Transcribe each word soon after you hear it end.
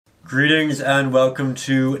Greetings and welcome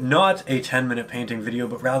to not a 10-minute painting video,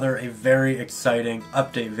 but rather a very exciting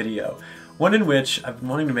update video. One in which I've been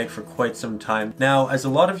wanting to make for quite some time. Now, as a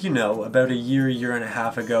lot of you know, about a year and a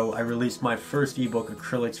half ago, I released my first ebook,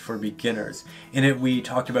 Acrylics for Beginners. In it, we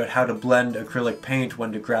talked about how to blend acrylic paint,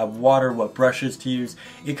 when to grab water, what brushes to use.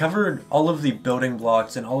 It covered all of the building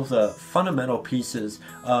blocks and all of the fundamental pieces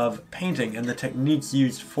of painting and the techniques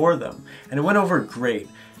used for them. And it went over great.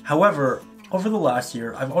 However, over the last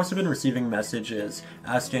year, I've also been receiving messages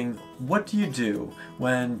asking, what do you do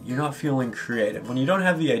when you're not feeling creative, when you don't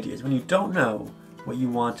have the ideas, when you don't know what you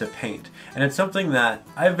want to paint? And it's something that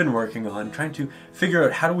I've been working on, trying to figure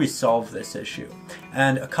out how do we solve this issue.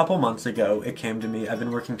 And a couple months ago, it came to me. I've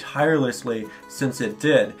been working tirelessly since it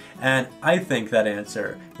did, and I think that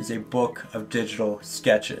answer is a book of digital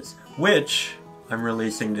sketches, which I'm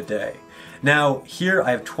releasing today. Now, here I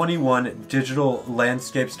have 21 digital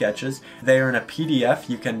landscape sketches. They are in a PDF.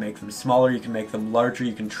 You can make them smaller, you can make them larger,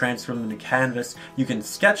 you can transfer them to canvas, you can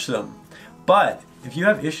sketch them. But if you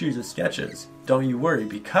have issues with sketches, don't you worry,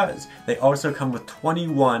 because they also come with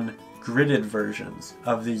 21 gridded versions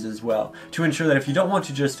of these as well, to ensure that if you don't want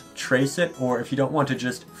to just trace it, or if you don't want to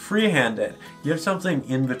just freehand it, you have something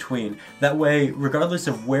in between. That way, regardless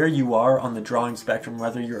of where you are on the drawing spectrum,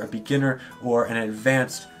 whether you're a beginner or an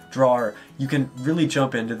advanced drawer, you can really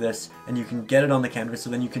jump into this and you can get it on the canvas, so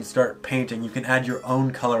then you can start painting. You can add your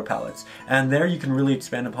own color palettes, and there you can really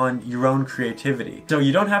expand upon your own creativity. So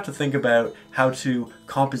you don't have to think about how to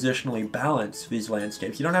compositionally balance these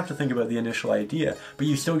landscapes. You don't have to think about the initial idea, but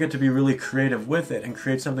you still get to be really creative with it and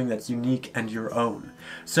create something that's unique and your own.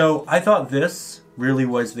 So I thought this really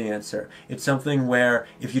was the answer. It's something where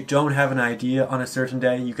if you don't have an idea on a certain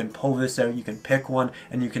day, you can pull this out, you can pick one,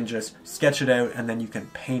 and you can just sketch it out, and then you can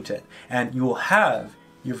paint it. And you will have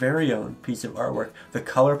your very own piece of artwork. The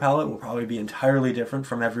color palette will probably be entirely different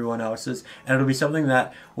from everyone else's, and it'll be something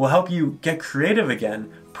that will help you get creative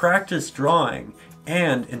again, practice drawing,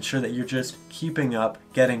 and ensure that you're just keeping up,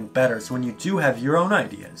 getting better. So when you do have your own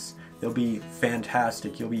ideas, they'll be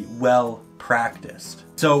fantastic. You'll be well practiced.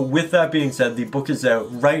 So with that being said, the book is out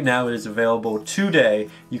right now. It is available today.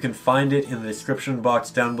 You can find it in the description box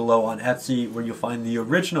down below on Etsy, where you'll find the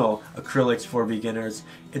original Acrylics for Beginners.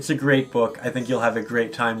 It's a great book. I think you'll have a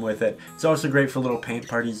great time with it. It's also great for little paint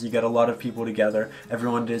parties. You get a lot of people together.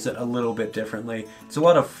 Everyone does it a little bit differently. It's a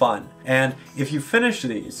lot of fun. And if you finish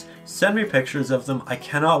these, send me pictures of them. I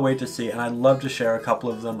cannot wait to see, and I'd love to share a couple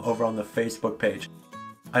of them over on the Facebook page.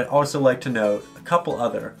 I'd also like to note a couple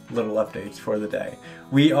other little updates for the day.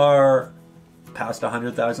 We are past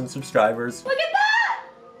 100,000 subscribers. Look at that!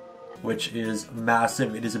 Which is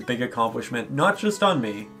massive. It is a big accomplishment, not just on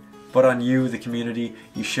me, but on you, the community.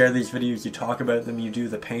 You share these videos, you talk about them, you do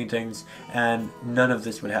the paintings, and none of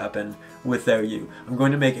this would happen without you. I'm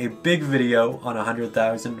going to make a big video on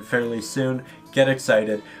 100,000 fairly soon. Get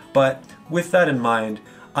excited. But with that in mind,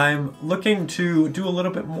 I'm looking to do a little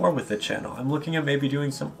bit more with the channel. I'm looking at maybe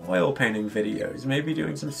doing some oil painting videos, maybe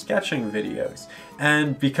doing some sketching videos.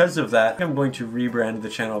 And because of that, I'm going to rebrand the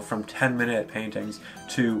channel from 10-minute paintings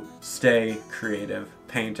to Stay Creative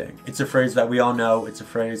Painting. It's a phrase that we all know. It's a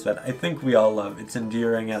phrase that I think we all love. It's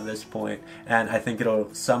endearing at this point, and I think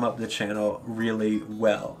it'll sum up the channel really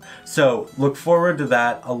well. So look forward to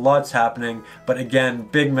that. A lot's happening, but again,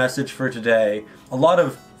 big message for today. A lot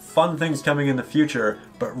of fun things coming in the future,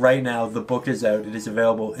 but right now the book is out. It is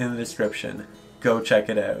available in the description. Go check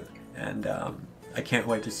it out, and I can't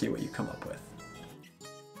wait to see what you come up with.